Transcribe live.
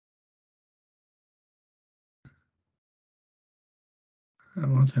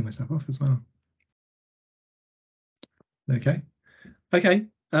I'll turn myself off as well. Okay. Okay.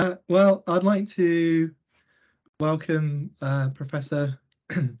 Well, I'd like to welcome Professor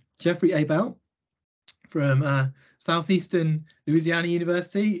Jeffrey A. Bell from Southeastern Louisiana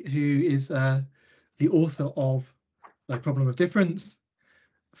University, who is the author of The Problem of Difference,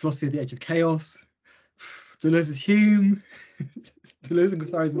 Philosophy at the Edge of Chaos, Deleuze's Hume, Deleuze and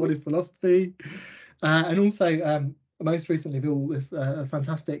Guattari's Modest Philosophy, and also most recently of all this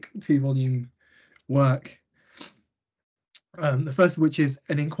fantastic 2-volume work, the first of which is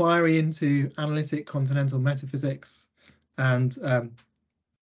an inquiry into analytic continental metaphysics, and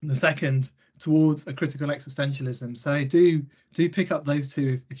the second towards a critical existentialism. So do pick up those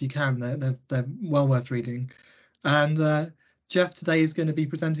two if you can. They're well worth reading. And Jeff today is going to be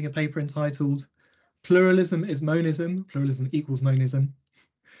presenting a paper entitled Pluralism is Monism, Pluralism equals Monism,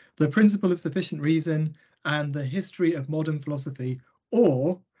 the Principle of Sufficient Reason and the History of Modern Philosophy,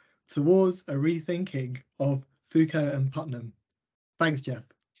 or Towards a Rethinking of Foucault and Putnam. Thanks, Jeff.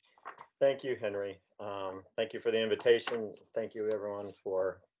 Thank you, Henry. Thank you for the invitation. Thank you, everyone,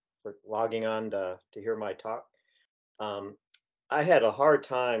 for logging on to hear my talk. I had a hard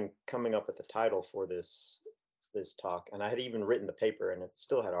time coming up with the title for this talk, and I had even written the paper, and it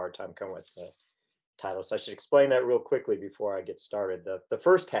still had a hard time coming with the title. So I should explain that real quickly before I get started. The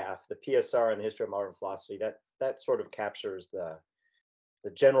first half, the PSR and the History of Modern Philosophy, that sort of captures the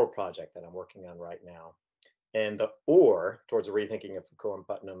general project that I'm working on right now. And the or, towards a rethinking of Foucault and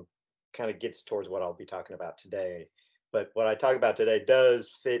Putnam, kind of gets towards what I'll be talking about today. But what I talk about today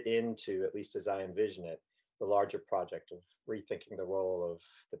does fit into, at least as I envision it, the larger project of rethinking the role of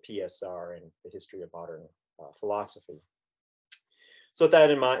the PSR in the history of modern philosophy. So with that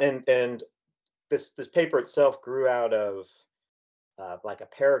in mind, and this paper itself grew out of like a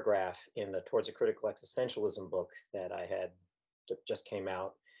paragraph in the Towards a Critical Existentialism book that I had just came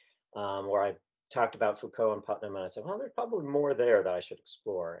out, where I talked about Foucault and Putnam, and I said, well, there's probably more there that I should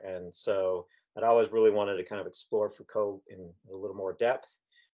explore. And so I'd always really wanted to kind of explore Foucault in a little more depth.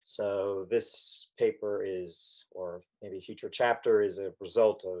 So this paper is, or maybe a future chapter, is a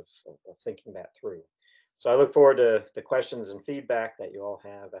result of thinking that through. So I look forward to the questions and feedback that you all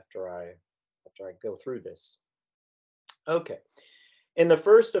have after I go through this. Okay. In the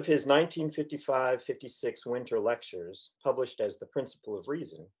first of his 1955-56 winter lectures, published as The Principle of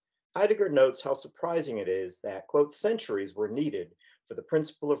Reason, Heidegger notes how surprising it is that, quote, centuries were needed for the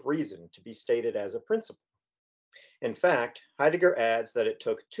principle of reason to be stated as a principle. In fact, Heidegger adds that it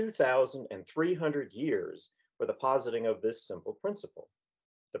took 2,300 years for the positing of this simple principle,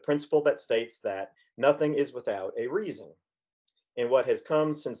 the principle that states that nothing is without a reason, in what has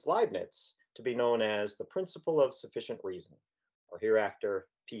come since Leibniz to be known as the principle of sufficient reason, or hereafter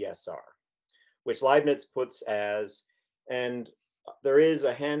PSR, which Leibniz puts as, and there is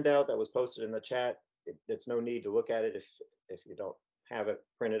a handout that was posted in the chat. It's no need to look at it if you don't have it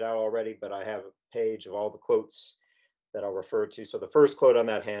printed out already, but I have a page of all the quotes that I'll refer to. So the first quote on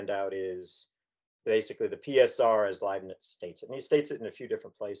that handout is basically the PSR as Leibniz states it. And he states it in a few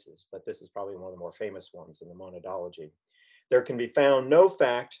different places, but this is probably one of the more famous ones in the monadology. There can be found no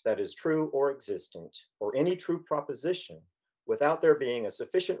fact that is true or existent, or any true proposition, without there being a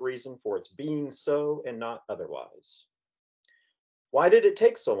sufficient reason for its being so and not otherwise. Why did it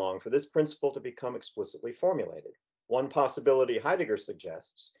take so long for this principle to become explicitly formulated? One possibility Heidegger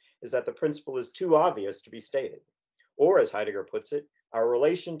suggests is that the principle is too obvious to be stated. Or, as Heidegger puts it, our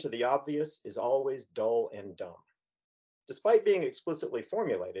relation to the obvious is always dull and dumb. Despite being explicitly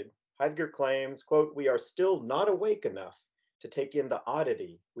formulated, Heidegger claims, quote, we are still not awake enough to take in the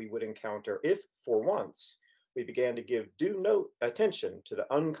oddity we would encounter if, for once, we began to give due attention to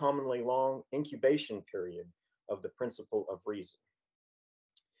the uncommonly long incubation period of the principle of reason.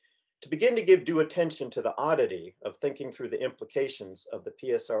 To begin to give due attention to the oddity of thinking through the implications of the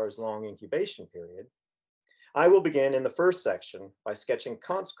PSR's long incubation period, I will begin in the first section by sketching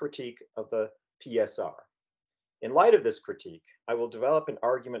Kant's critique of the PSR. In light of this critique, I will develop an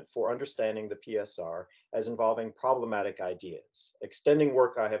argument for understanding the PSR as involving problematic ideas, extending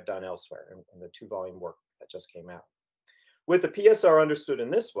work I have done elsewhere in the 2-volume work that just came out. With the PSR understood in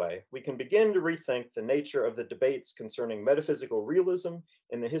this way, we can begin to rethink the nature of the debates concerning metaphysical realism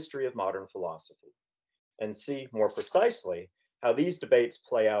in the history of modern philosophy, and see more precisely how these debates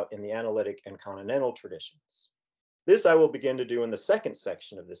play out in the analytic and continental traditions. This I will begin to do in the second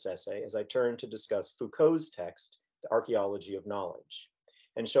section of this essay as I turn to discuss Foucault's text, The Archaeology of Knowledge,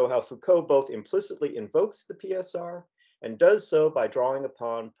 and show how Foucault both implicitly invokes the PSR and does so by drawing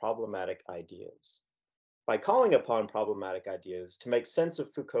upon problematic ideas. By calling upon problematic ideas to make sense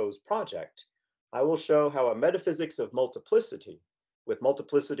of Foucault's project, I will show how a metaphysics of multiplicity with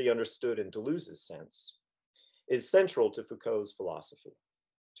multiplicity understood in Deleuze's sense, is central to Foucault's philosophy.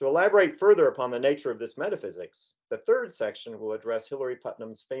 To elaborate further upon the nature of this metaphysics, the third section will address Hilary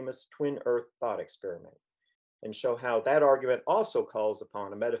Putnam's famous twin earth thought experiment and show how that argument also calls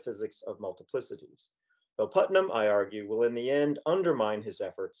upon a metaphysics of multiplicities, though Putnam, I argue, will in the end undermine his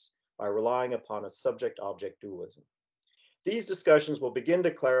efforts by relying upon a subject-object dualism. These discussions will begin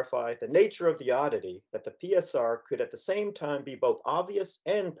to clarify the nature of the oddity that the PSR could at the same time be both obvious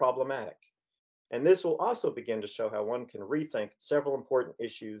and problematic. And this will also begin to show how one can rethink several important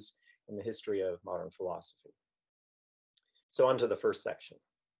issues in the history of modern philosophy. So on to the first section,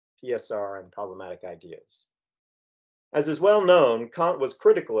 PSR and problematic ideas. As is well known, Kant was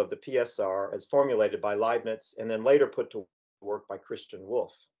critical of the PSR as formulated by Leibniz and then later put to work by Christian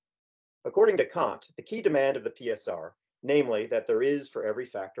Wolff. According to Kant, the key demand of the PSR, namely that there is for every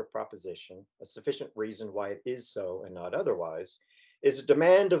fact or proposition a sufficient reason why it is so and not otherwise, is a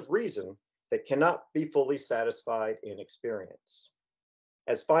demand of reason that cannot be fully satisfied in experience.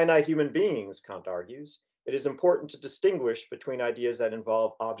 As finite human beings, Kant argues, it is important to distinguish between ideas that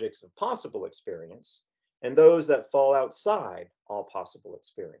involve objects of possible experience and those that fall outside all possible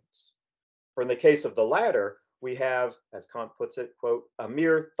experience. For in the case of the latter, we have, as Kant puts it, quote, a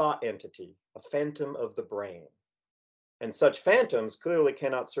mere thought entity, a phantom of the brain. And such phantoms clearly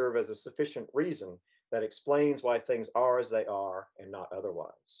cannot serve as a sufficient reason that explains why things are as they are and not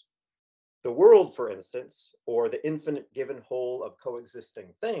otherwise. The world, for instance, or the infinite given whole of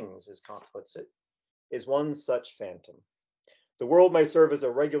coexisting things, as Kant puts it, is one such phantom. The world may serve as a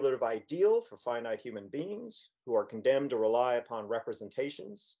regulative ideal for finite human beings who are condemned to rely upon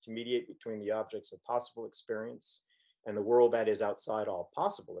representations to mediate between the objects of possible experience and the world that is outside all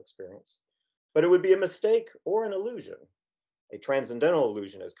possible experience. But it would be a mistake or an illusion, a transcendental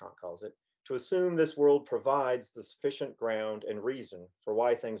illusion, as Kant calls it, to assume this world provides the sufficient ground and reason for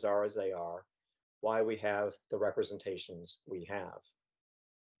why things are as they are, why we have the representations we have.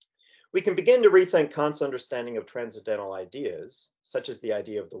 We can begin to rethink Kant's understanding of transcendental ideas, such as the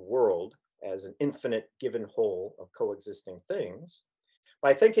idea of the world as an infinite given whole of coexisting things,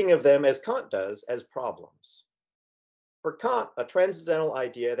 by thinking of them as Kant does as problems. For Kant, a transcendental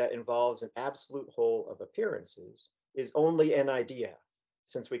idea that involves an absolute whole of appearances is only an idea,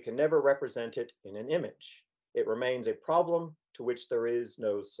 since we can never represent it in an image. It remains a problem to which there is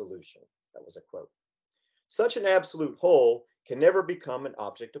no solution. That was a quote. Such an absolute whole can never become an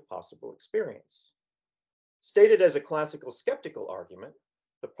object of possible experience. Stated as a classical skeptical argument,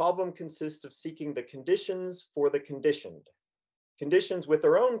 the problem consists of seeking the conditions for the conditioned, conditions with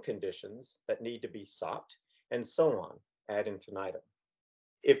their own conditions that need to be sought, and so on ad infinitum.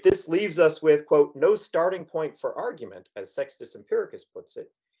 If this leaves us with, quote, no starting point for argument, as Sextus Empiricus puts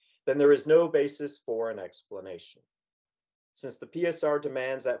it, then there is no basis for an explanation. Since the PSR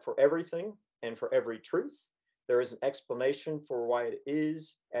demands that for everything and for every truth, there is an explanation for why it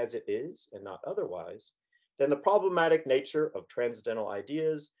is as it is and not otherwise, then the problematic nature of transcendental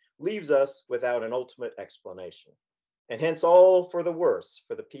ideas leaves us without an ultimate explanation, and hence all for the worse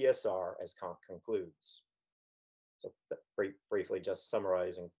for the PSR, as Kant concludes. So briefly just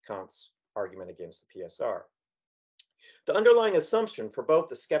summarizing Kant's argument against the PSR. The underlying assumption for both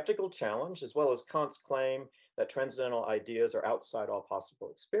the skeptical challenge as well as Kant's claim that transcendental ideas are outside all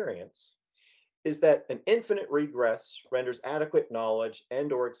possible experience is that an infinite regress renders adequate knowledge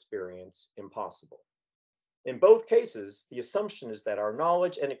and or experience impossible. In both cases, the assumption is that our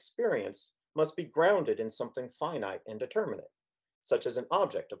knowledge and experience must be grounded in something finite and determinate, such as an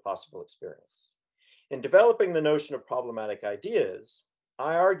object of possible experience. In developing the notion of problematic ideas,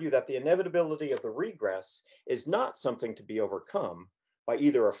 I argue that the inevitability of the regress is not something to be overcome by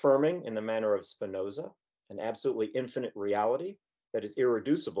either affirming, in the manner of Spinoza, an absolutely infinite reality that is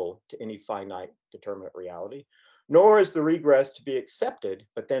irreducible to any finite determinate reality, nor is the regress to be accepted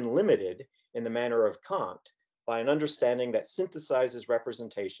but then limited in the manner of Kant by an understanding that synthesizes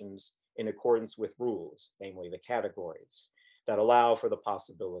representations in accordance with rules, namely the categories, that allow for the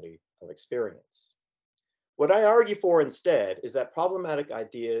possibility of experience. What I argue for instead is that problematic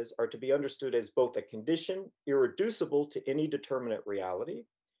ideas are to be understood as both a condition irreducible to any determinate reality,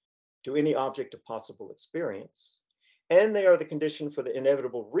 to any object of possible experience, and they are the condition for the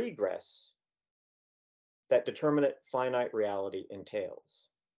inevitable regress that determinate finite reality entails.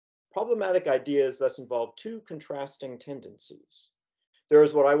 Problematic ideas thus involve two contrasting tendencies. There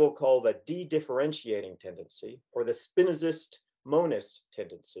is what I will call the de-differentiating tendency, or the Spinozist monist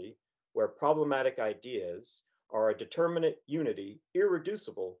tendency, where problematic ideas are a determinate unity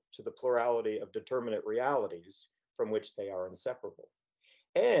irreducible to the plurality of determinate realities from which they are inseparable.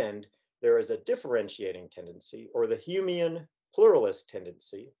 And there is a differentiating tendency, or the Humean pluralist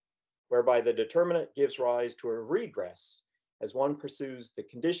tendency, whereby the determinate gives rise to a regress as one pursues the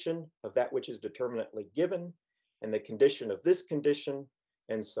condition of that which is determinately given, and the condition of this condition,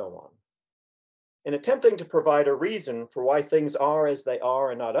 and so on. In attempting to provide a reason for why things are as they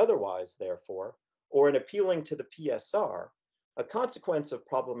are and not otherwise, therefore, or in appealing to the PSR, a consequence of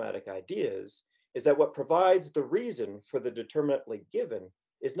problematic ideas is that what provides the reason for the determinately given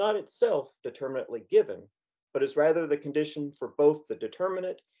is not itself determinately given, but is rather the condition for both the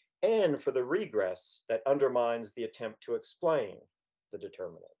determinate and for the regress that undermines the attempt to explain the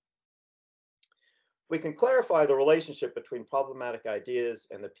determinate. We can clarify the relationship between problematic ideas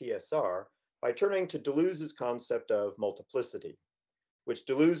and the PSR by turning to Deleuze's concept of multiplicity, which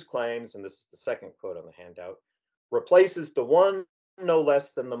Deleuze claims, and this is the second quote on the handout, replaces the one no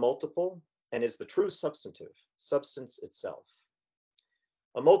less than the multiple and is the true substance itself.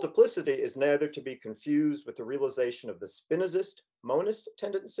 A multiplicity is neither to be confused with the realization of the Spinozist monist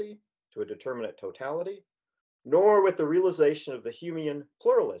tendency to a determinate totality, nor with the realization of the Humean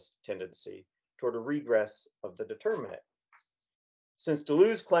pluralist tendency toward a regress of the determinate. Since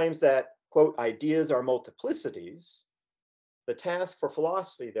Deleuze claims that, quote, ideas are multiplicities, the task for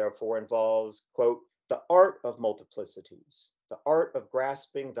philosophy, therefore, involves, quote, the art of multiplicities, the art of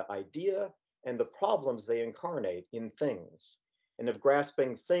grasping the idea and the problems they incarnate in things, and of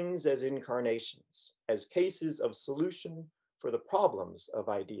grasping things as incarnations, as cases of solution for the problems of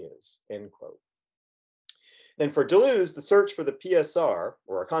ideas, end quote. Then for Deleuze, the search for the PSR,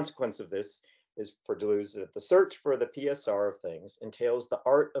 or a consequence of this, is for Deleuze that the search for the PSR of things entails the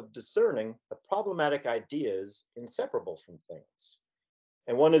art of discerning the problematic ideas inseparable from things.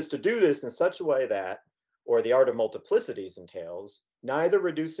 And one is to do this in such a way that, or the art of multiplicities entails, neither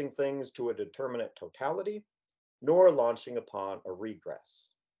reducing things to a determinate totality, nor launching upon a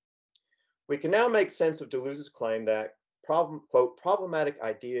regress. We can now make sense of Deleuze's claim that, quote, problematic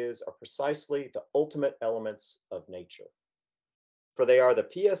ideas are precisely the ultimate elements of nature, for they are the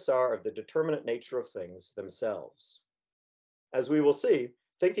PSR of the determinate nature of things themselves. As we will see,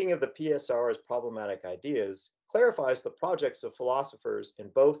 thinking of the PSR as problematic ideas clarifies the projects of philosophers in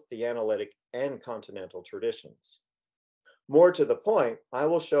both the analytic and continental traditions. More to the point, I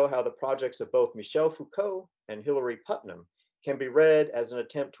will show how the projects of both Michel Foucault and Hilary Putnam can be read as an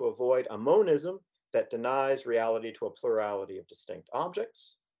attempt to avoid a monism that denies reality to a plurality of distinct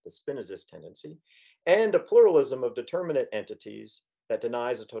objects, the Spinozist tendency, and a pluralism of determinate entities that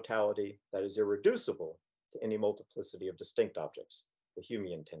denies a totality that is irreducible to any multiplicity of distinct objects, the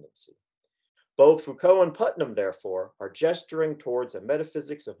Humean tendency. Both Foucault and Putnam, therefore, are gesturing towards a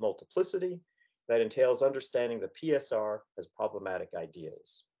metaphysics of multiplicity that entails understanding the PSR as problematic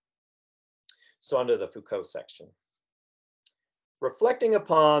ideas. So under the Foucault section. Reflecting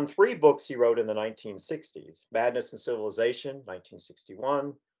upon three books he wrote in the 1960s, Madness and Civilization,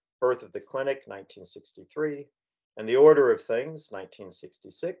 1961, Birth of the Clinic, 1963, and The Order of Things,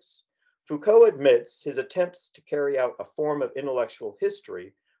 1966, Foucault admits his attempts to carry out a form of intellectual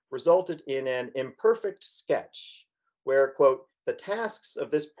history resulted in an imperfect sketch where, quote, the tasks of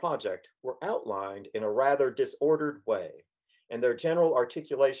this project were outlined in a rather disordered way, and their general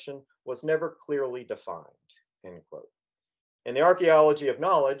articulation was never clearly defined, end quote. In The Archaeology of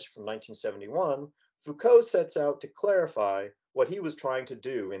Knowledge from 1971, Foucault sets out to clarify what he was trying to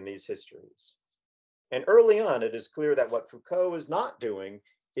do in these histories. And early on, it is clear that what Foucault is not doing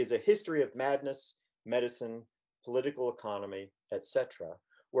is a history of madness, medicine, political economy, etc.,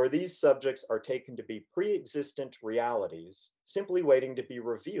 where these subjects are taken to be pre-existent realities, simply waiting to be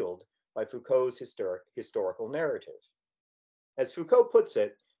revealed by Foucault's historical narrative. As Foucault puts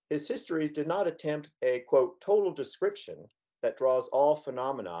it, his histories did not attempt a, quote, total description that draws all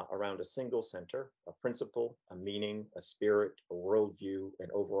phenomena around a single center, a principle, a meaning, a spirit, a worldview, an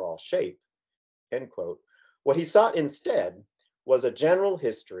overall shape, end quote. What he sought instead was a general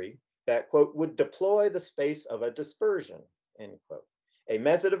history that, quote, would deploy the space of a dispersion, end quote, a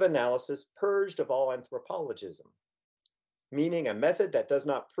method of analysis purged of all anthropologism, meaning a method that does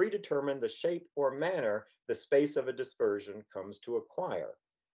not predetermine the shape or manner the space of a dispersion comes to acquire.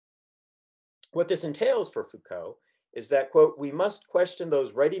 What this entails for Foucault is that, quote, we must question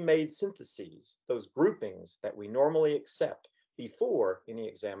those ready-made syntheses, those groupings that we normally accept before any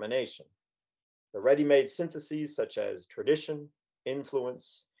examination. The ready-made syntheses such as tradition,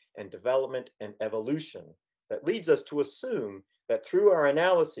 influence, and development and evolution that leads us to assume that through our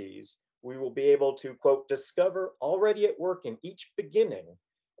analyses, we will be able to, quote, discover already at work in each beginning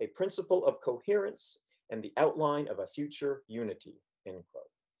a principle of coherence and the outline of a future unity, end quote.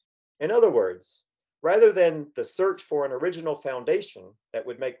 In other words, rather than the search for an original foundation that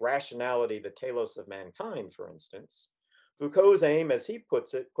would make rationality the telos of mankind, for instance, Foucault's aim, as he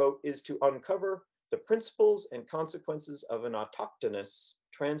puts it, quote, is to uncover the principles and consequences of an autochthonous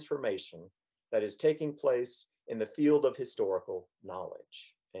transformation that is taking place in the field of historical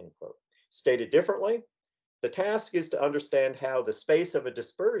knowledge, end quote. Stated differently, the task is to understand how the space of a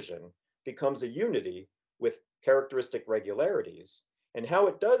dispersion becomes a unity with characteristic regularities, and how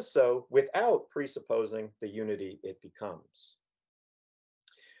it does so without presupposing the unity it becomes.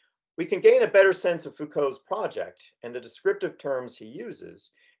 We can gain a better sense of Foucault's project and the descriptive terms he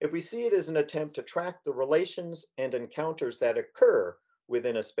uses if we see it as an attempt to track the relations and encounters that occur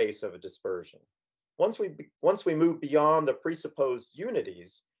within a space of a dispersion. Once we move beyond the presupposed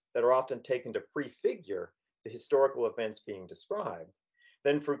unities that are often taken to prefigure the historical events being described,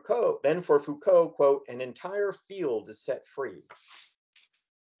 then for Foucault, quote, an entire field is set free.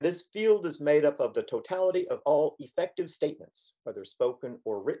 This field is made up of the totality of all effective statements, whether spoken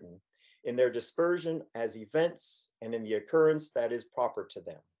or written, in their dispersion as events and in the occurrence that is proper to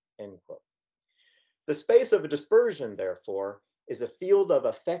them, end quote. The space of a dispersion, therefore, is a field of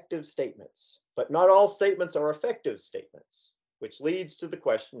effective statements, but not all statements are effective statements, which leads to the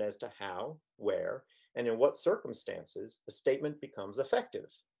question as to how, where, and in what circumstances a statement becomes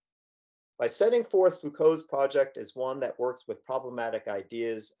effective. By setting forth Foucault's project as one that works with problematic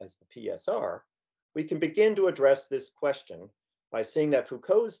ideas as the PSR, we can begin to address this question by seeing that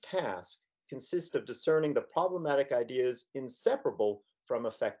Foucault's task consists of discerning the problematic ideas inseparable from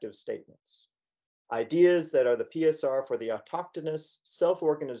effective statements. Ideas that are the PSR for the autochthonous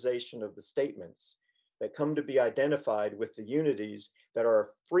self-organization of the statements that come to be identified with the unities that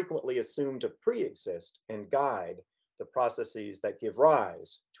are frequently assumed to pre-exist and guide the processes that give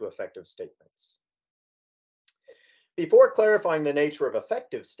rise to effective statements. Before clarifying the nature of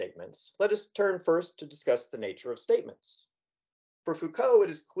effective statements, let us turn first to discuss the nature of statements. For Foucault, it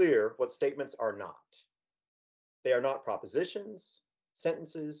is clear what statements are not. They are not propositions,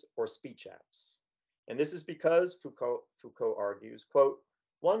 sentences, or speech acts. And this is because, Foucault argues, quote,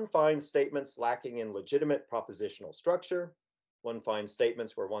 one finds statements lacking in legitimate propositional structure, one finds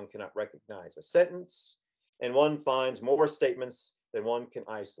statements where one cannot recognize a sentence, and one finds more statements than one can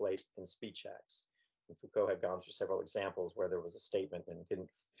isolate in speech acts. And Foucault had gone through several examples where there was a statement and didn't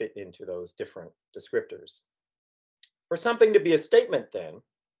fit into those different descriptors. For something to be a statement, then,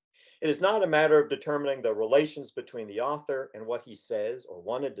 it is not a matter of determining the relations between the author and what he says or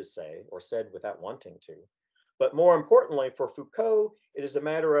wanted to say or said without wanting to, but more importantly for Foucault, it is a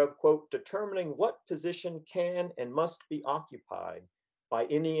matter of, quote, determining what position can and must be occupied by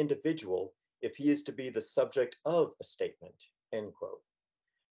any individual if he is to be the subject of a statement, end quote.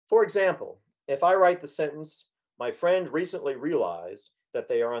 For example, if I write the sentence, my friend recently realized that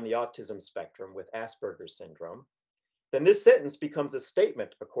they are on the autism spectrum with Asperger's syndrome, then this sentence becomes a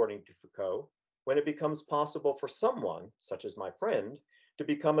statement, according to Foucault, when it becomes possible for someone, such as my friend, to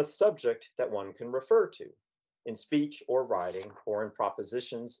become a subject that one can refer to in speech or writing or in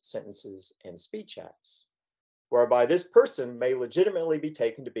propositions, sentences, and speech acts, whereby this person may legitimately be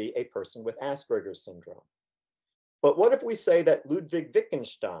taken to be a person with Asperger's syndrome. But what if we say that Ludwig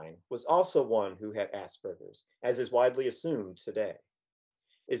Wittgenstein was also one who had Asperger's, as is widely assumed today?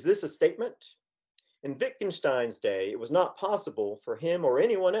 Is this a statement? In Wittgenstein's day, it was not possible for him or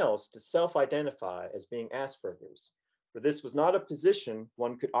anyone else to self-identify as being Asperger's, for this was not a position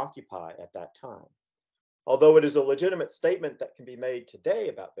one could occupy at that time. Although it is a legitimate statement that can be made today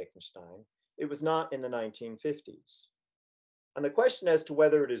about Wittgenstein, it was not in the 1950s. On the question as to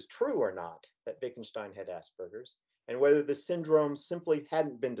whether it is true or not that Wittgenstein had Asperger's, and whether the syndrome simply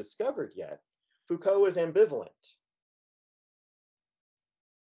hadn't been discovered yet, Foucault is ambivalent.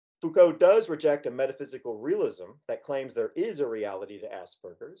 Foucault does reject a metaphysical realism that claims there is a reality to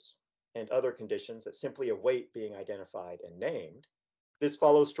Asperger's and other conditions that simply await being identified and named. This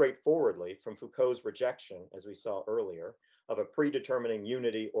follows straightforwardly from Foucault's rejection, as we saw earlier, of a predetermining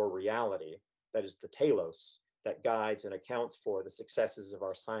unity or reality, that is the telos, that guides and accounts for the successes of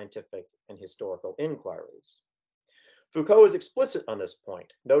our scientific and historical inquiries. Foucault is explicit on this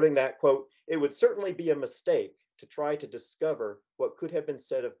point, noting that, quote, it would certainly be a mistake to try to discover what could have been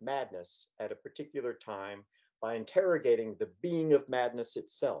said of madness at a particular time by interrogating the being of madness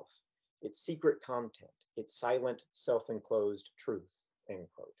itself, its secret content, its silent, self-enclosed truth, end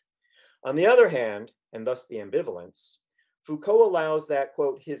quote. On the other hand, and thus the ambivalence, Foucault allows that,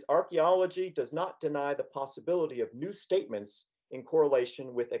 quote, his archaeology does not deny the possibility of new statements in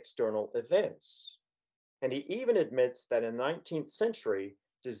correlation with external events. And he even admits that in the 19th century,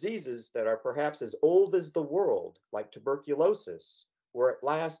 diseases that are perhaps as old as the world, like tuberculosis, were at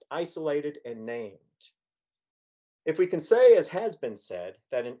last isolated and named. If we can say, as has been said,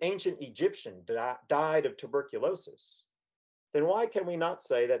 that an ancient Egyptian died of tuberculosis, then why can we not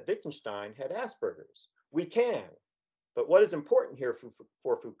say that Wittgenstein had Asperger's? We can, but what is important here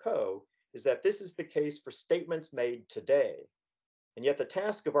for Foucault is that this is the case for statements made today. And yet the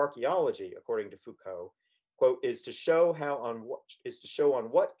task of archaeology, according to Foucault, quote, is to show on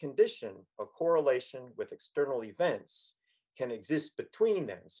what condition a correlation with external events can exist between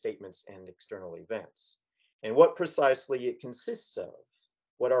them, statements and external events, and what precisely it consists of.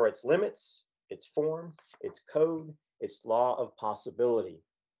 What are its limits, its form, its code, its law of possibility,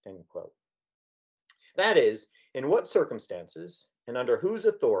 end quote. That is, in what circumstances and under whose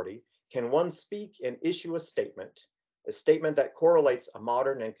authority can one speak and issue a statement that correlates a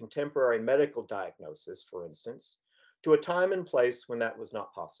modern and contemporary medical diagnosis, for instance, to a time and place when that was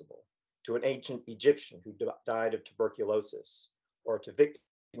not possible, to an ancient Egyptian who died of tuberculosis, or to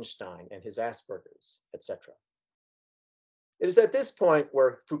Wittgenstein and his Asperger's, etc. It is at this point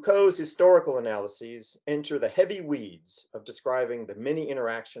where Foucault's historical analyses enter the heavy weeds of describing the many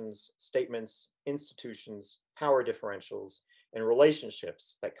interactions, statements, institutions, power differentials, and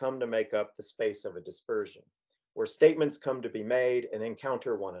relationships that come to make up the space of a dispersion, where statements come to be made and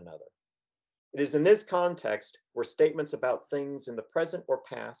encounter one another. It is in this context where statements about things in the present or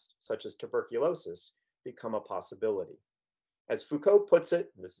past, such as tuberculosis, become a possibility. As Foucault puts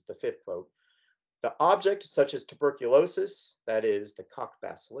it, and this is the fifth quote, the object such as tuberculosis, that is, the cock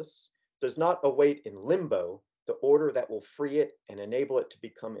bacillus, does not await in limbo the order that will free it and enable it to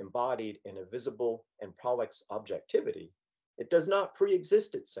become embodied in a visible and prolix objectivity. It does not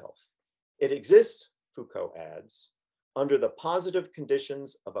pre-exist itself. It exists, Foucault adds, under the positive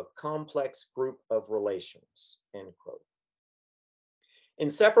conditions of a complex group of relations, end quote.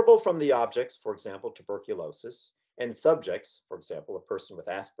 Inseparable from the objects, for example, tuberculosis, and subjects, for example, a person with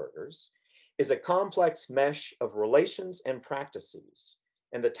Asperger's, is a complex mesh of relations and practices.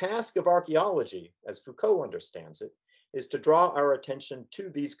 And the task of archaeology, as Foucault understands it, is to draw our attention to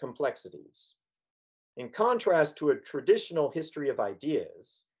these complexities. In contrast to a traditional history of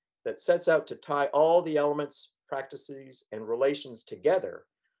ideas that sets out to tie all the elements, practices, and relations together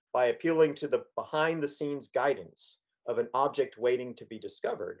by appealing to the behind-the-scenes guidance of an object waiting to be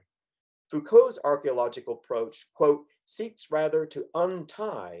discovered, Foucault's archaeological approach, quote, seeks rather to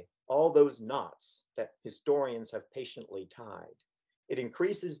untie all those knots that historians have patiently tied. It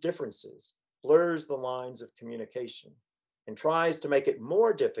increases differences, blurs the lines of communication, and tries to make it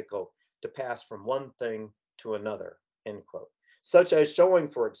more difficult to pass from one thing to another, end quote. Such as showing,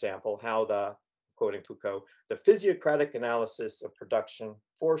 for example, how the, quoting Foucault, the physiocratic analysis of production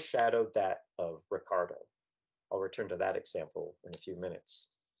foreshadowed that of Ricardo. I'll return to that example in a few minutes.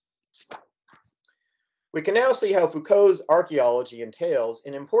 We can now see how Foucault's archaeology entails,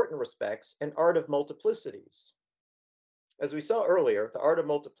 in important respects, an art of multiplicities. As we saw earlier, the art of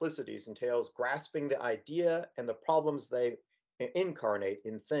multiplicities entails grasping the idea and the problems they incarnate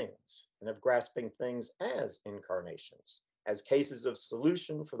in things, and of grasping things as incarnations, as cases of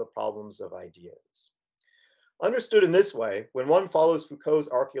solution for the problems of ideas. Understood in this way, when one follows Foucault's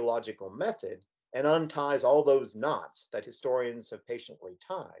archaeological method and unties all those knots that historians have patiently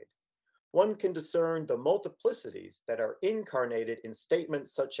tied, one can discern the multiplicities that are incarnated in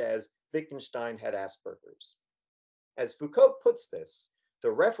statements such as Wittgenstein had Asperger's. As Foucault puts this, the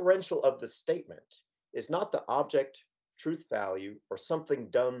referential of the statement is not the object, truth value, or something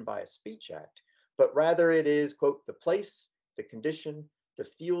done by a speech act, but rather it is, quote, the place, the condition, the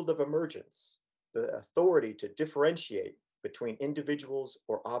field of emergence, the authority to differentiate between individuals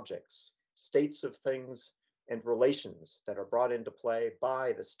or objects, states of things, and relations that are brought into play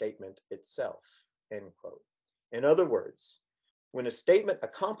by the statement itself, end quote. In other words, when a statement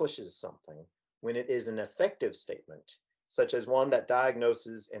accomplishes something, when it is an effective statement, such as one that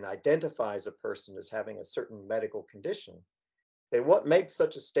diagnoses and identifies a person as having a certain medical condition, then what makes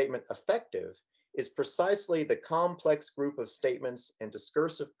such a statement effective is precisely the complex group of statements and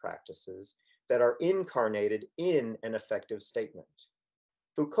discursive practices that are incarnated in an effective statement.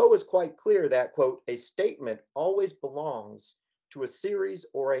 Foucault is quite clear that, quote, a statement always belongs to a series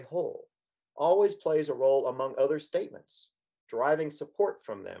or a whole, always plays a role among other statements, deriving support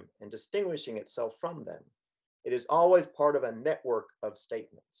from them and distinguishing itself from them. It is always part of a network of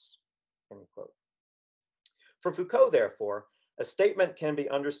statements, end quote. For Foucault, therefore, a statement can be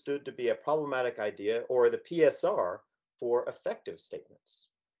understood to be a problematic idea or the PSR for effective statements.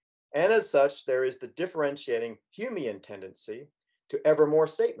 And as such, there is the differentiating Humean tendency to ever more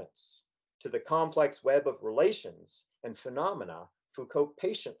statements, to the complex web of relations and phenomena Foucault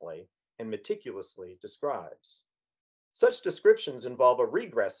patiently and meticulously describes. Such descriptions involve a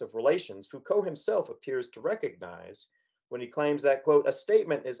regress of relations Foucault himself appears to recognize when he claims that, quote, a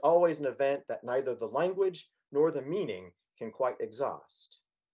statement is always an event that neither the language nor the meaning can quite exhaust.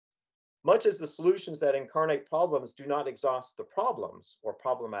 Much as the solutions that incarnate problems do not exhaust the problems or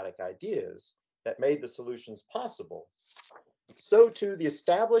problematic ideas that made the solutions possible, so too the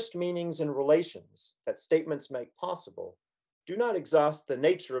established meanings and relations that statements make possible do not exhaust the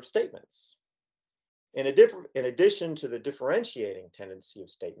nature of statements. In addition to the differentiating tendency of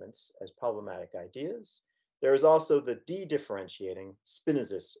statements as problematic ideas, there is also the de-differentiating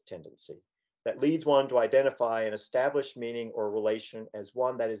Spinozist tendency that leads one to identify an established meaning or relation as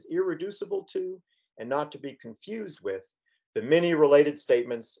one that is irreducible to and not to be confused with the many related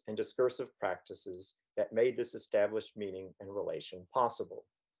statements and discursive practices that made this established meaning and relation possible.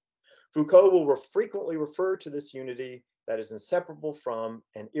 Foucault will frequently refer to this unity that is inseparable from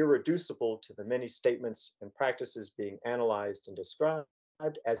and irreducible to the many statements and practices being analyzed and described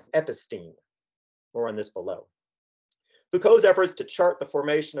as episteme. More on this below. Foucault's efforts to chart the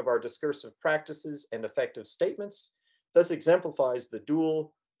formation of our discursive practices and effective statements thus exemplifies the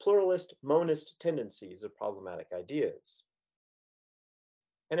dual pluralist monist tendencies of problematic ideas.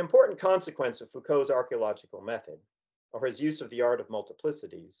 An important consequence of Foucault's archaeological method, or his use of the art of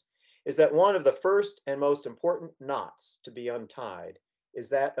multiplicities, is that one of the first and most important knots to be untied is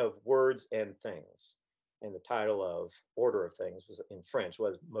that of words and things. And the title of Order of Things was in French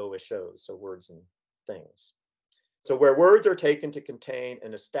was mots et choses, so words and things. So where words are taken to contain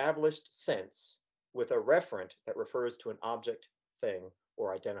an established sense with a referent that refers to an object, thing,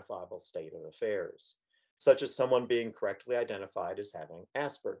 or identifiable state of affairs, such as someone being correctly identified as having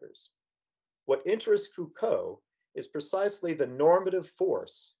Asperger's. What interests Foucault is precisely the normative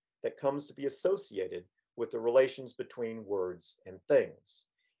force that comes to be associated with the relations between words and things.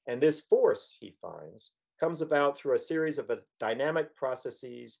 And this force, he finds, comes about through a series of dynamic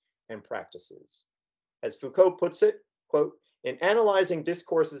processes and practices. As Foucault puts it, quote, in analyzing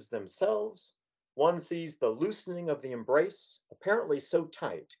discourses themselves, one sees the loosening of the embrace, apparently so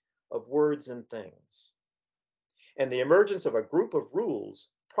tight, of words and things, and the emergence of a group of rules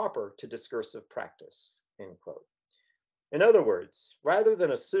proper to discursive practice, end quote. In other words, rather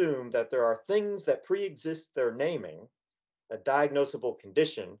than assume that there are things that pre-exist their naming, a diagnosable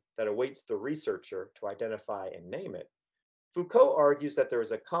condition that awaits the researcher to identify and name it, Foucault argues that there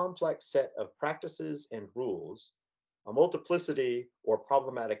is a complex set of practices and rules, a multiplicity or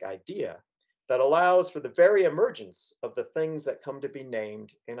problematic idea that allows for the very emergence of the things that come to be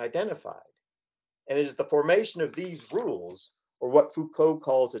named and identified. And it is the formation of these rules, or what Foucault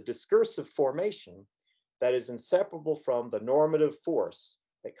calls a discursive formation, that is inseparable from the normative force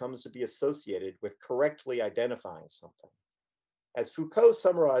that comes to be associated with correctly identifying something. As Foucault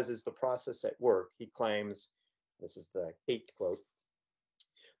summarizes the process at work, he claims, this is the 8th quote,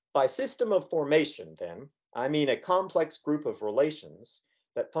 by system of formation, then, I mean a complex group of relations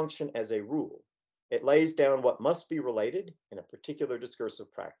that function as a rule. It lays down what must be related in a particular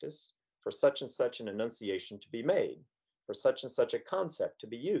discursive practice for such and such an enunciation to be made, for such and such a concept to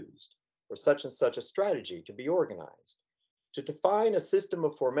be used, for such and such a strategy to be organized. To define a system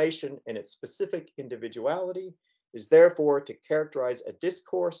of formation in its specific individuality is therefore to characterize a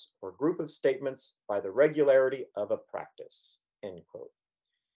discourse or group of statements by the regularity of a practice, end quote.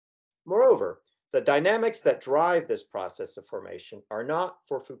 Moreover, the dynamics that drive this process of formation are not,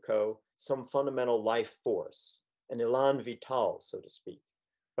 for Foucault, some fundamental life force, an élan vital, so to speak,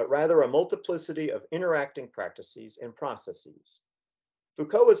 but rather a multiplicity of interacting practices and processes.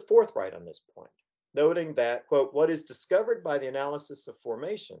 Foucault is forthright on this point, noting that, quote, what is discovered by the analysis of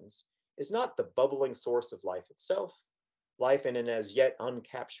formations is not the bubbling source of life itself, life in an as yet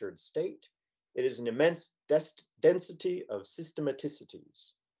uncaptured state. It is an immense density of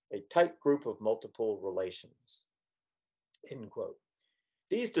systematicities, a tight group of multiple relations, end quote.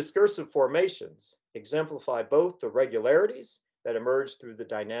 These discursive formations exemplify both the regularities that emerge through the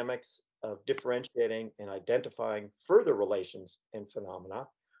dynamics of differentiating and identifying further relations and phenomena,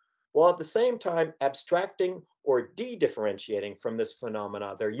 while at the same time abstracting or de-differentiating from this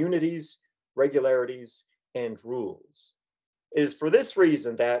phenomena their unities, regularities, and rules. It is for this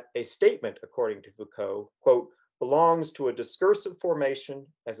reason that a statement, according to Foucault, quote, belongs to a discursive formation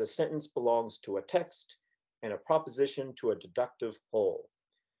as a sentence belongs to a text and a proposition to a deductive whole.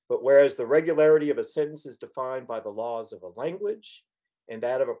 But whereas the regularity of a sentence is defined by the laws of a language and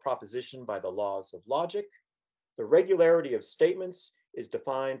that of a proposition by the laws of logic, the regularity of statements is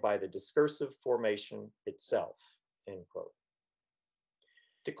defined by the discursive formation itself, end quote.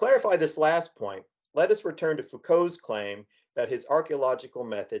 To clarify this last point, let us return to Foucault's claim that his archaeological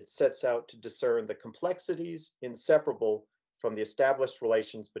method sets out to discern the complexities inseparable from the established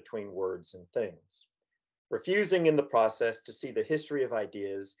relations between words and things, refusing in the process to see the history of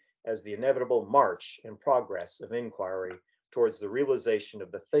ideas as the inevitable march and progress of inquiry towards the realization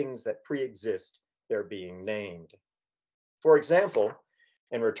of the things that pre-exist their being named. For example,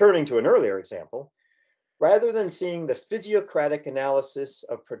 and returning to an earlier example, rather than seeing the physiocratic analysis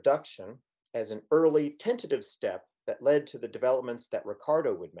of production as an early tentative step that led to the developments that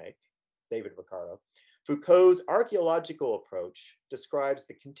Ricardo would make, David Ricardo, Foucault's archaeological approach describes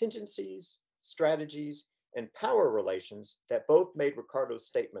the contingencies, strategies, and power relations that both made Ricardo's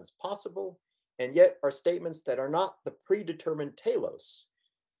statements possible, and yet are statements that are not the predetermined telos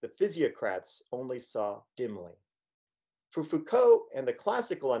the physiocrats only saw dimly. For Foucault and the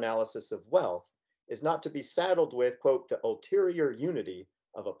classical analysis of wealth is not to be saddled with, quote, the ulterior unity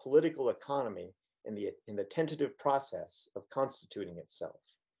of a political economy in the tentative process of constituting itself.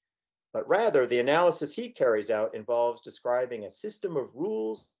 But rather, the analysis he carries out involves describing a system of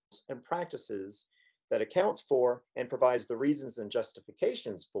rules and practices that accounts for and provides the reasons and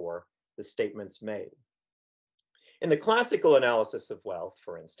justifications for the statements made. In the classical analysis of wealth,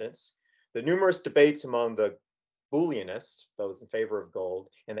 for instance, the numerous debates among the Booleanists, those in favor of gold,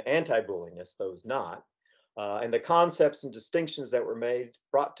 and the anti-Booleanists, those not, and the concepts and distinctions that were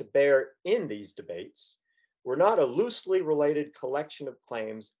brought to bear in these debates were not a loosely related collection of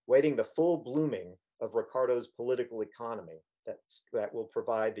claims waiting the full blooming of Ricardo's political economy that will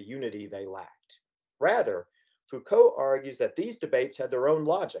provide the unity they lacked. Rather, Foucault argues that these debates had their own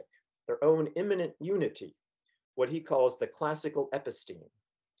logic, their own immanent unity, what he calls the classical episteme.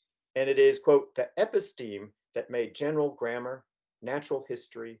 And it is, quote, the episteme that made general grammar, natural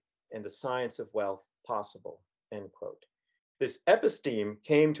history, and the science of wealth possible, end quote. This episteme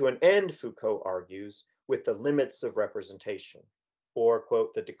came to an end, Foucault argues, with the limits of representation, or,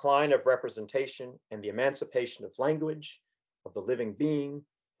 quote, the decline of representation and the emancipation of language, of the living being,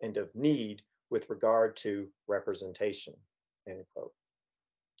 and of need with regard to representation, end quote.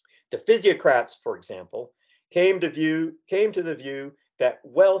 The physiocrats, for example, came to the view that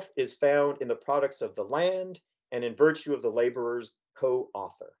wealth is found in the products of the land and in virtue of the laborer's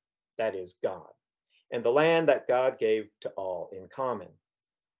co-author, that is God, and the land that God gave to all in common.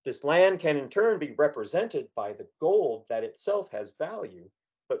 This land can in turn be represented by the gold that itself has value,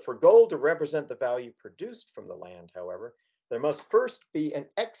 but for gold to represent the value produced from the land, however, there must first be an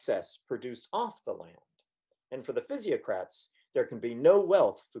excess produced off the land. And for the physiocrats, there can be no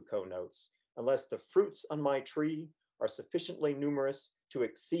wealth, Foucault notes, unless the fruits on my tree are sufficiently numerous to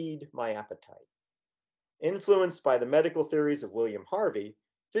exceed my appetite. Influenced by the medical theories of William Harvey,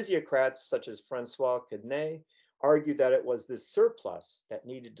 physiocrats such as Francois Quesnay argued that it was this surplus that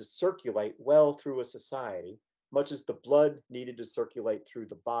needed to circulate well through a society, much as the blood needed to circulate through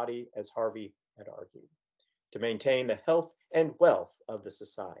the body, as Harvey had argued, to maintain the health and wealth of the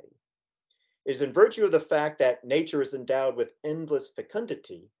society. It is in virtue of the fact that nature is endowed with endless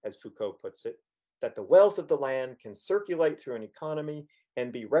fecundity, as Foucault puts it, that the wealth of the land can circulate through an economy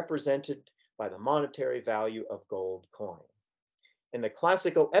and be represented by the monetary value of gold coin. In the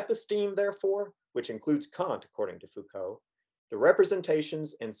classical episteme, therefore, which includes Kant, according to Foucault, the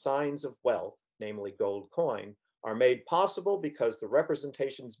representations and signs of wealth, namely gold coin, are made possible because the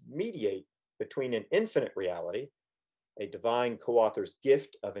representations mediate between an infinite reality, a divine co-author's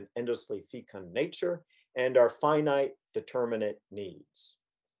gift of an endlessly fecund nature, and our finite determinate needs.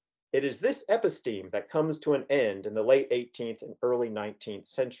 It is this episteme that comes to an end in the late 18th and early 19th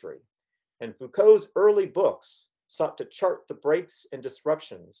century, and Foucault's early books sought to chart the breaks and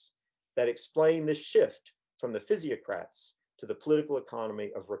disruptions that explain this shift from the physiocrats to the political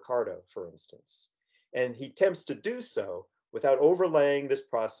economy of Ricardo, for instance. And he attempts to do so without overlaying this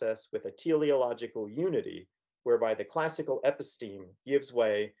process with a teleological unity whereby the classical episteme gives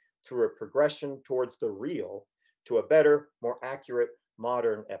way through a progression towards the real to a better, more accurate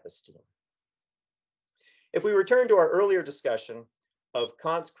modern episteme. If we return to our earlier discussion of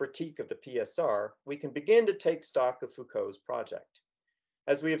Kant's critique of the PSR, we can begin to take stock of Foucault's project.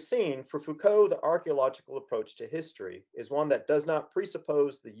 As we have seen, for Foucault, the archaeological approach to history is one that does not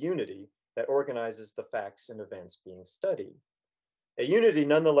presuppose the unity that organizes the facts and events being studied. A unity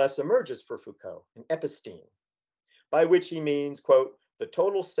nonetheless emerges for Foucault, an episteme, by which he means, quote, the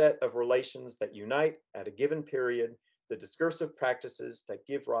total set of relations that unite at a given period the discursive practices that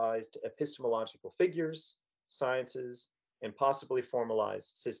give rise to epistemological figures, sciences, and possibly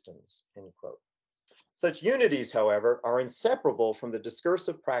formalized systems, end quote. Such unities, however, are inseparable from the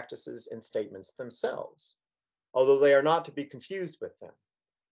discursive practices and statements themselves, although they are not to be confused with them.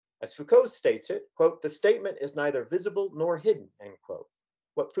 As Foucault states it, quote, the statement is neither visible nor hidden, end quote.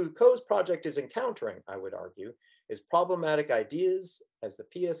 What Foucault's project is encountering, I would argue, is problematic ideas as the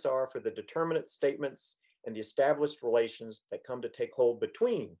PSR for the determinate statements and the established relations that come to take hold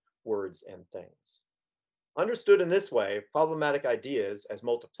between words and things. Understood in this way, problematic ideas as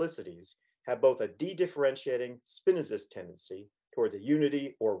multiplicities have both a de-differentiating Spinozist tendency towards a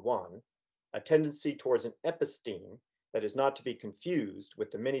unity or one, a tendency towards an episteme that is not to be confused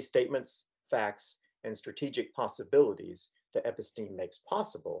with the many statements, facts, and strategic possibilities the episteme makes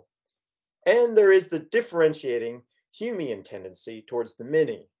possible. And there is the differentiating Humean tendency towards the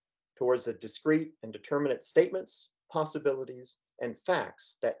many, towards the discrete and determinate statements, possibilities, and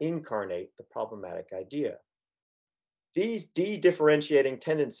facts that incarnate the problematic idea. These de-differentiating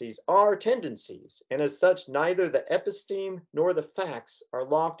tendencies are tendencies, and as such, neither the episteme nor the facts are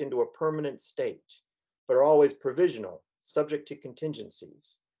locked into a permanent state, but are always provisional, subject to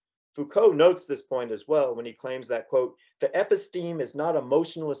contingencies. Foucault notes this point as well when he claims that, quote, the episteme is not a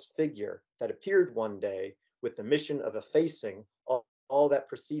motionless figure that appeared one day with the mission of effacing all that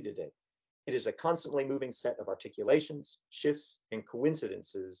preceded it. It is a constantly moving set of articulations, shifts, and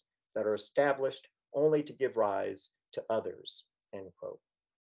coincidences that are established only to give rise to others, end quote.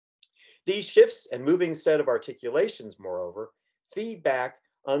 These shifts and moving set of articulations, moreover, feed back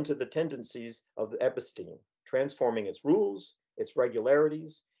unto the tendencies of the episteme, transforming its rules, its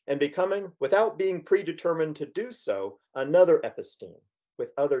regularities, and becoming, without being predetermined to do so, another episteme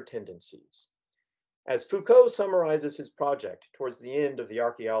with other tendencies. As Foucault summarizes his project towards the end of the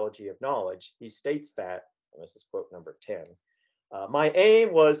Archaeology of Knowledge, he states that, and this is quote number 10, my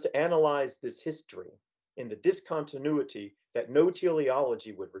aim was to analyze this history in the discontinuity that no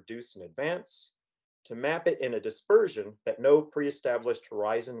teleology would reduce in advance, to map it in a dispersion that no pre-established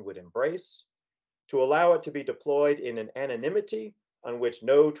horizon would embrace, to allow it to be deployed in an anonymity on which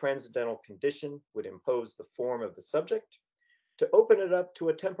no transcendental condition would impose the form of the subject, to open it up to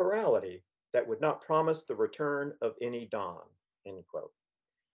a temporality that would not promise the return of any dawn, end quote.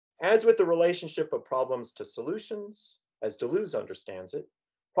 As with the relationship of problems to solutions, as Deleuze understands it,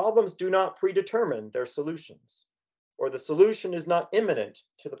 problems do not predetermine their solutions, or the solution is not imminent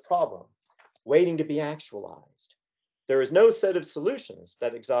to the problem, waiting to be actualized. There is no set of solutions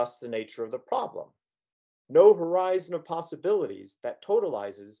that exhausts the nature of the problem, no horizon of possibilities that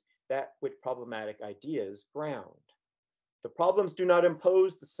totalizes that which problematic ideas ground. The problems do not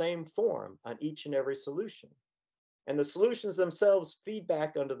impose the same form on each and every solution, and the solutions themselves feed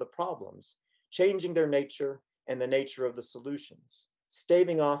back onto the problems, changing their nature and the nature of the solutions,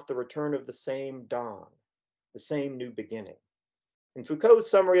 staving off the return of the same dawn, the same new beginning. In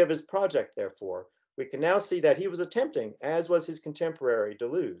Foucault's summary of his project, therefore, we can now see that he was attempting, as was his contemporary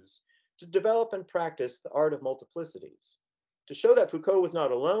Deleuze, to develop and practice the art of multiplicities, to show that Foucault was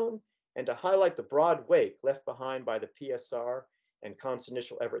not alone, and to highlight the broad wake left behind by the PSR and Kant's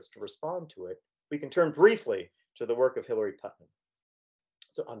initial efforts to respond to it, we can turn briefly to the work of Hilary Putnam.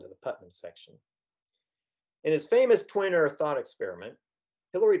 So onto the Putnam section. In his famous twin earth thought experiment,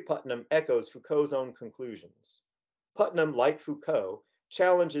 Hilary Putnam echoes Foucault's own conclusions. Putnam, like Foucault,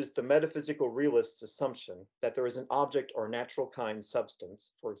 challenges the metaphysical realist's assumption that there is an object or natural kind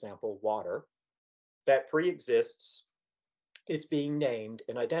substance, for example, water, that pre-exists its being named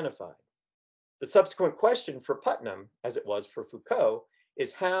and identified. The subsequent question for Putnam, as it was for Foucault,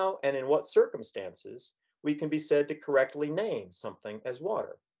 is how and in what circumstances we can be said to correctly name something as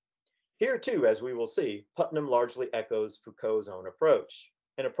water. Here too, as we will see, Putnam largely echoes Foucault's own approach,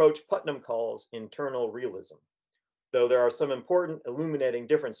 an approach Putnam calls internal realism, though there are some important illuminating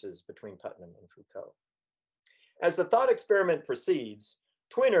differences between Putnam and Foucault. As the thought experiment proceeds,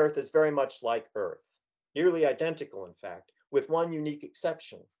 twin Earth is very much like Earth, nearly identical in fact, with one unique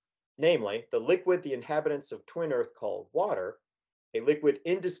exception, namely the liquid the inhabitants of twin Earth call water, a liquid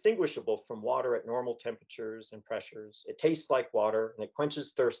indistinguishable from water at normal temperatures and pressures. It tastes like water and it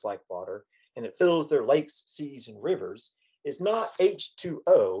quenches thirst like water and it fills their lakes, seas, and rivers, is not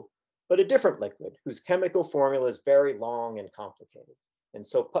H2O, but a different liquid whose chemical formula is very long and complicated. And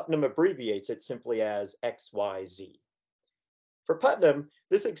so Putnam abbreviates it simply as XYZ. For Putnam,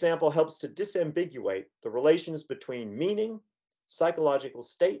 this example helps to disambiguate the relations between meaning, psychological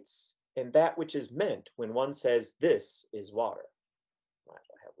states, and that which is meant when one says this is water. I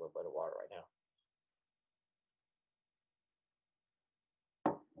have a little bit of water right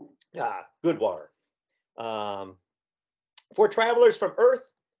now. Good water. For travelers from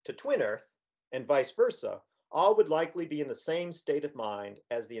Earth to twin Earth and vice versa, all would likely be in the same state of mind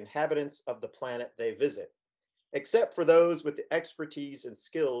as the inhabitants of the planet they visit, except for those with the expertise and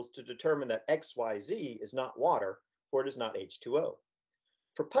skills to determine that XYZ is not water, or it is not H2O.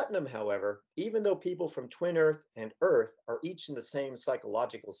 For Putnam, however, even though people from twin Earth and Earth are each in the same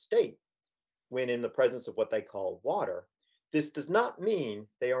psychological state when in the presence of what they call water, this does not mean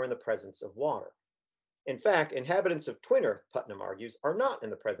they are in the presence of water. In fact, inhabitants of twin Earth, Putnam argues, are not in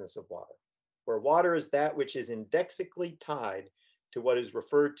the presence of water, where water is that which is indexically tied to what is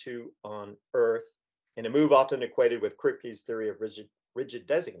referred to on Earth in a move often equated with Kripke's theory of rigid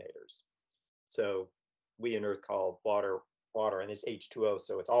designators. So we in Earth call water, and it's H2O,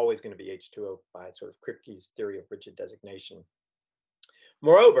 so it's always going to be H2O by sort of Kripke's theory of rigid designation.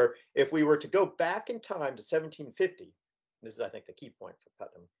 Moreover, if we were to go back in time to 1750, this is, I think, the key point for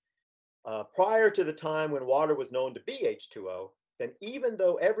Putnam, prior to the time when water was known to be H2O, then even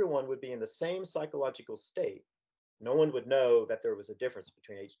though everyone would be in the same psychological state, no one would know that there was a difference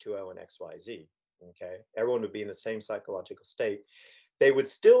between H2O and XYZ. Okay, everyone would be in the same psychological state. They would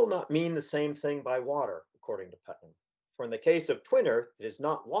still not mean the same thing by water, according to Putnam. For in the case of twin Earth, it is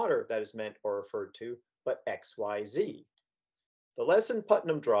not water that is meant or referred to, but XYZ. The lesson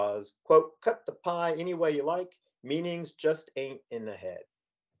Putnam draws, quote, cut the pie any way you like, meanings just ain't in the head,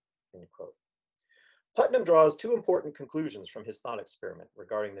 end quote. Putnam draws two important conclusions from his thought experiment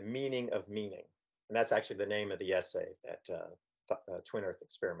regarding the meaning of meaning. And that's actually the name of the essay that Twin Earth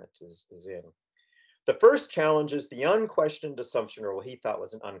experiment is in. The first challenges the unquestioned assumption, or what he thought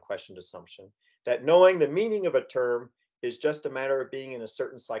was an unquestioned assumption, that knowing the meaning of a term is just a matter of being in a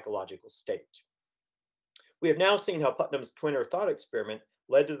certain psychological state. We have now seen how Putnam's Twin Earth thought experiment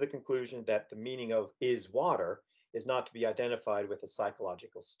led to the conclusion that the meaning of is water is not to be identified with a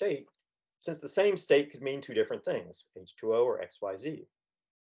psychological state, since the same state could mean two different things, H2O or XYZ.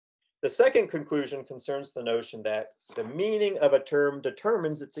 The second conclusion concerns the notion that the meaning of a term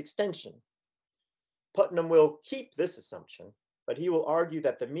determines its extension. Putnam will keep this assumption, but he will argue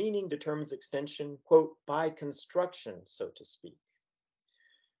that the meaning determines extension, quote, by construction, so to speak.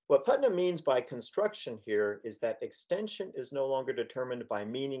 What Putnam means by construction here is that extension is no longer determined by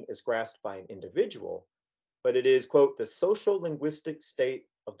meaning as grasped by an individual, but it is, quote, the social linguistic state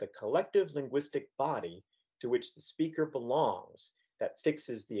of the collective linguistic body to which the speaker belongs that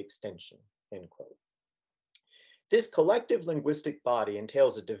fixes the extension, end quote. This collective linguistic body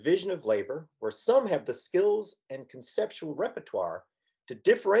entails a division of labor where some have the skills and conceptual repertoire to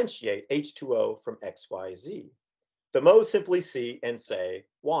differentiate H2O from XYZ. The most simply see and say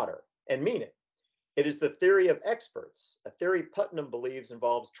water and mean it. It is the theory of experts, a theory Putnam believes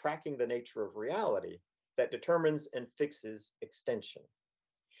involves tracking the nature of reality that determines and fixes extension.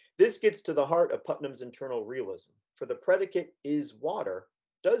 This gets to the heart of Putnam's internal realism, for the predicate is water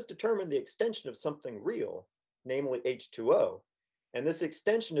does determine the extension of something real, namely H2O, and this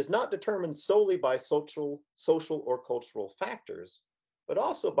extension is not determined solely by social or cultural factors, but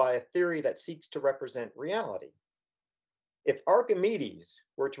also by a theory that seeks to represent reality. If Archimedes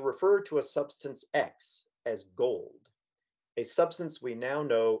were to refer to a substance X as gold, a substance we now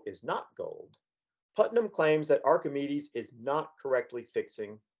know is not gold, Putnam claims that Archimedes is not correctly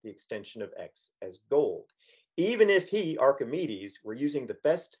fixing the extension of X as gold, even if he, Archimedes, were using the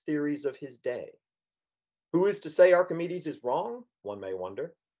best theories of his day. Who is to say Archimedes is wrong? One may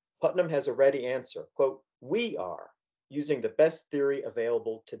wonder. Putnam has a ready answer, quote, we are using the best theory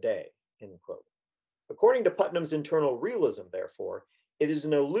available today, end quote. According to Putnam's internal realism, therefore, it is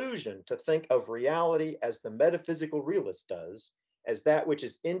an illusion to think of reality as the metaphysical realist does, as that which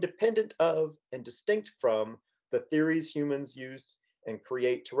is independent of and distinct from the theories humans use and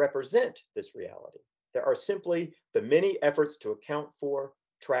create to represent this reality. There are simply the many efforts to account for,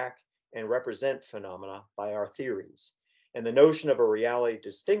 track, and represent phenomena by our theories. And the notion of a reality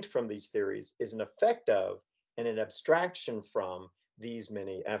distinct from these theories is an effect of and an abstraction from these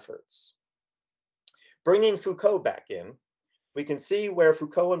many efforts. Bringing Foucault back in, we can see where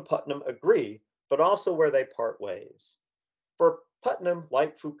Foucault and Putnam agree, but also where they part ways. For Putnam,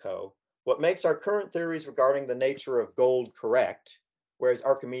 like Foucault, what makes our current theories regarding the nature of gold correct, whereas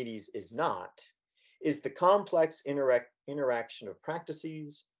Archimedes is not, is the complex interaction of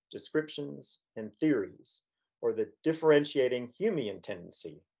practices, descriptions, and theories, or the differentiating Humean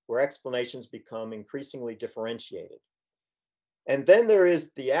tendency, where explanations become increasingly differentiated. And then there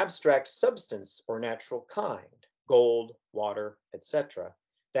is the abstract substance or natural kind, gold, water, etc.,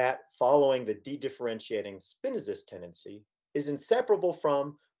 that, following the de-differentiating Spinozist tendency, is inseparable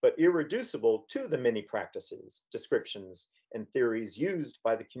from, but irreducible to the many practices, descriptions, and theories used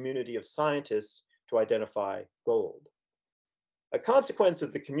by the community of scientists to identify gold. A consequence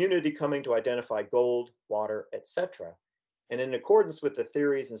of the community coming to identify gold, water, etc., and in accordance with the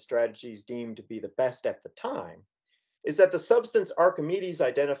theories and strategies deemed to be the best at the time, is that the substance Archimedes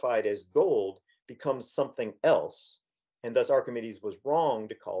identified as gold becomes something else, and thus Archimedes was wrong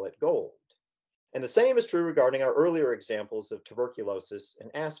to call it gold. And the same is true regarding our earlier examples of tuberculosis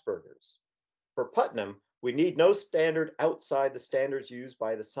and Asperger's. For Putnam, We need no standard outside the standards used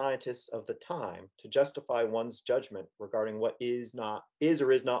by the scientists of the time to justify one's judgment regarding what is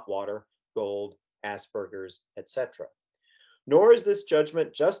or is not water, gold, Asperger's, etc. Nor is this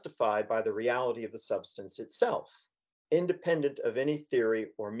judgment justified by the reality of the substance itself, independent of any theory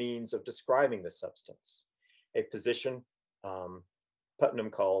or means of describing the substance, a position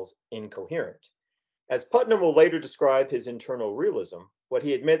Putnam calls incoherent. As Putnam will later describe his internal realism, what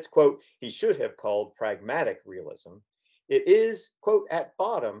he admits, quote, he should have called pragmatic realism, it is, quote, at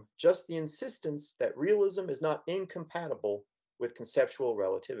bottom, just the insistence that realism is not incompatible with conceptual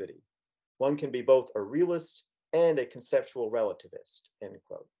relativity. One can be both a realist and a conceptual relativist, end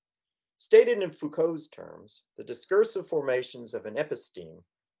quote. Stated in Foucault's terms, the discursive formations of an episteme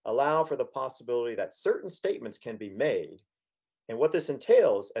allow for the possibility that certain statements can be made, and what this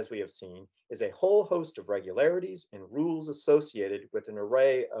entails, as we have seen, is a whole host of regularities and rules associated with an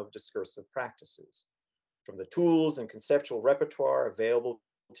array of discursive practices, from the tools and conceptual repertoire available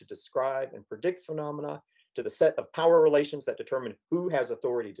to describe and predict phenomena, to the set of power relations that determine who has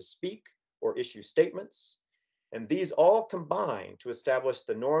authority to speak or issue statements. And these all combine to establish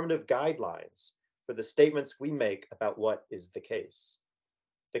the normative guidelines for the statements we make about what is the case.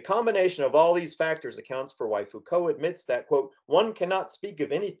 The combination of all these factors accounts for why Foucault admits that, quote, one cannot speak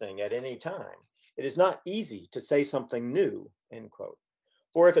of anything at any time. It is not easy to say something new, end quote.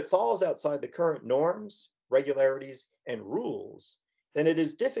 For if it falls outside the current norms, regularities, and rules, then it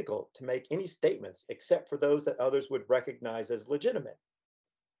is difficult to make any statements except for those that others would recognize as legitimate.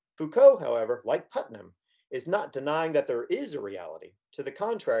 Foucault, however, like Putnam, is not denying that there is a reality. To the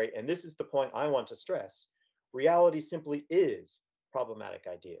contrary, and this is the point I want to stress, reality simply is problematic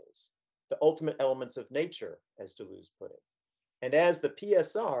ideas, the ultimate elements of nature, as Deleuze put it. And as the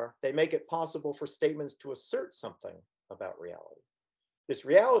PSR, they make it possible for statements to assert something about reality. This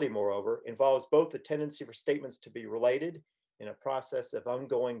reality, moreover, involves both the tendency for statements to be related in a process of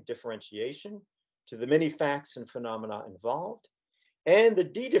ongoing differentiation to the many facts and phenomena involved, and the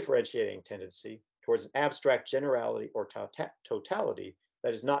de-differentiating tendency towards an abstract generality or totality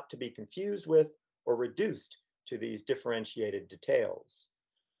that is not to be confused with or reduced to these differentiated details.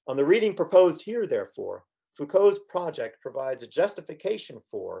 On the reading proposed here, therefore, Foucault's project provides a justification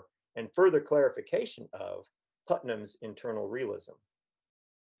for and further clarification of Putnam's internal realism.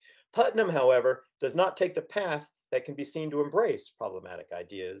 Putnam, however, does not take the path that can be seen to embrace problematic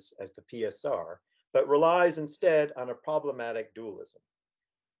ideas as the PSR, but relies instead on a problematic dualism.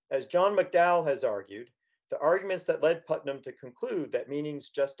 As John McDowell has argued, the arguments that led Putnam to conclude that meanings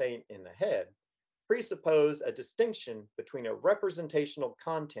just ain't in the head presuppose a distinction between a representational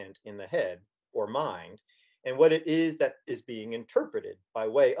content in the head, or mind, and what it is that is being interpreted by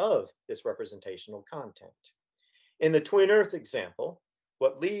way of this representational content. In the twin earth example,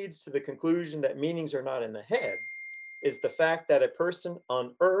 what leads to the conclusion that meanings are not in the head is the fact that a person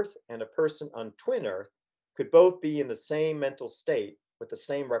on earth and a person on twin earth could both be in the same mental state with the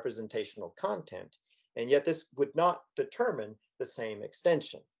same representational content, and yet this would not determine the same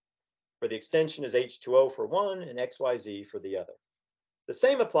extension, where the extension is H2O for one and XYZ for the other. The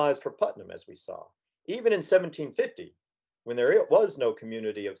same applies for Putnam, as we saw. Even in 1750, when there was no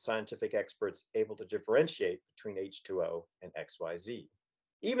community of scientific experts able to differentiate between H2O and XYZ.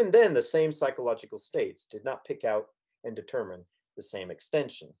 Even then, the same psychological states did not pick out and determine the same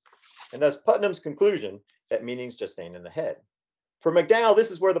extension. And thus Putnam's conclusion that meanings just ain't in the head. For McDowell,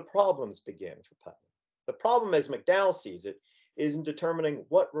 this is where the problems begin for Putnam. The problem, as McDowell sees it, is in determining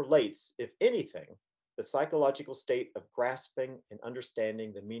what relates, if anything, the psychological state of grasping and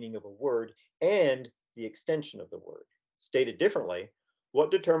understanding the meaning of a word and the extension of the word. Stated differently,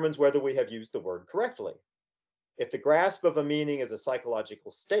 what determines whether we have used the word correctly? If the grasp of a meaning is a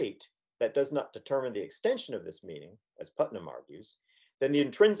psychological state that does not determine the extension of this meaning, as Putnam argues, then the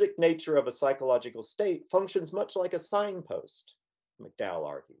intrinsic nature of a psychological state functions much like a signpost, McDowell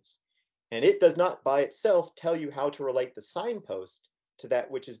argues. And it does not by itself tell you how to relate the signpost to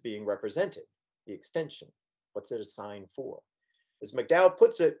that which is being represented, the extension. What's it a sign for? As McDowell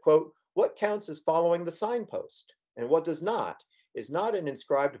puts it, quote, what counts as following the signpost and what does not is not an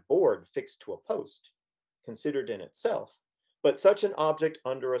inscribed board fixed to a post, considered in itself, but such an object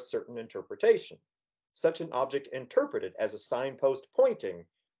under a certain interpretation, such an object interpreted as a signpost pointing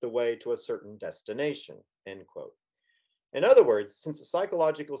the way to a certain destination, end quote. In other words, since a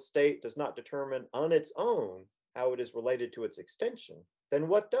psychological state does not determine on its own how it is related to its extension, then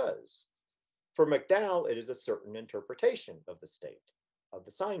what does? For McDowell, it is a certain interpretation of the state, of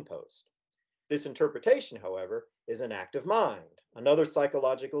the signpost. This interpretation, however, is an act of mind, another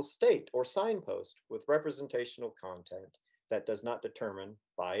psychological state or signpost with representational content that does not determine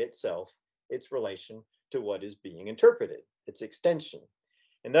by itself its relation to what is being interpreted, its extension.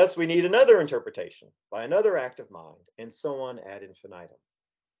 And thus we need another interpretation by another act of mind, and so on ad infinitum.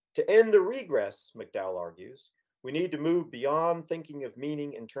 To end the regress, McDowell argues, we need to move beyond thinking of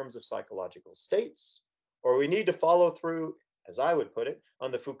meaning in terms of psychological states, or we need to follow through, as I would put it,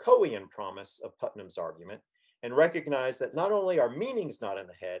 on the Foucaultian promise of Putnam's argument, and recognize that not only are meanings not in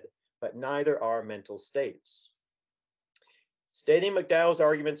the head, but neither are mental states. Stating McDowell's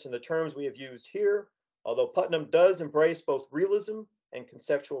arguments in the terms we have used here, although Putnam does embrace both realism and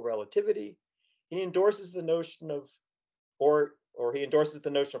conceptual relativity, he endorses the notion of, or he endorses the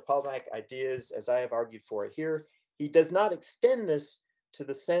notion of problematic ideas, as I have argued for it here. He does not extend this to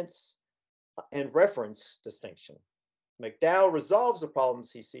the sense and reference distinction. McDowell resolves the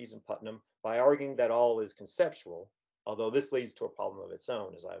problems he sees in Putnam by arguing that all is conceptual, although this leads to a problem of its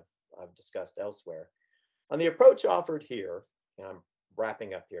own, as I've discussed elsewhere. On the approach offered here, and I'm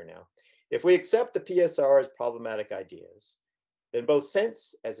wrapping up here now, if we accept the PSR as problematic ideas, then both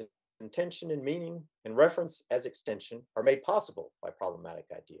sense as intention and meaning and reference as extension are made possible by problematic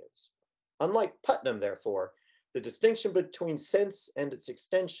ideas. Unlike Putnam, therefore, the distinction between sense and its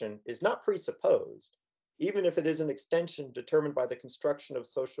extension is not presupposed, even if it is an extension determined by the construction of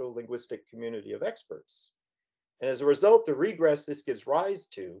social-linguistic community of experts. And as a result, the regress this gives rise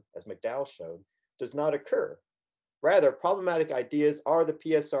to, as McDowell showed, does not occur. Rather, problematic ideas are the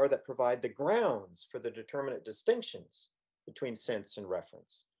PSR that provide the grounds for the determinate distinctions between sense and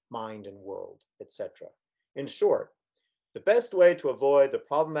reference, mind and world, etc. In short, the best way to avoid the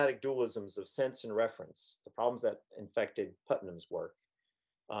problematic dualisms of sense and reference, the problems that infected Putnam's work,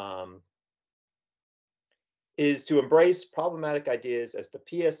 is to embrace problematic ideas as the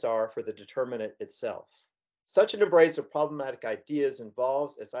PSR for the determinate itself. Such an embrace of problematic ideas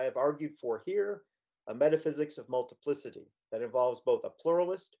involves, as I have argued for here, a metaphysics of multiplicity that involves both a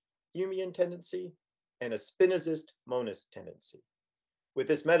pluralist Humean tendency and a Spinozist monist tendency. With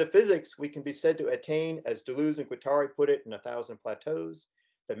this metaphysics, we can be said to attain, as Deleuze and Guattari put it in A Thousand Plateaus,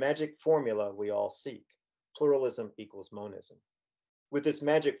 the magic formula we all seek: pluralism equals monism. With this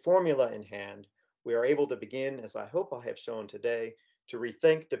magic formula in hand, we are able to begin, as I hope I have shown today, to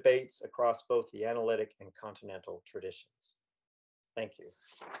rethink debates across both the analytic and continental traditions. Thank you.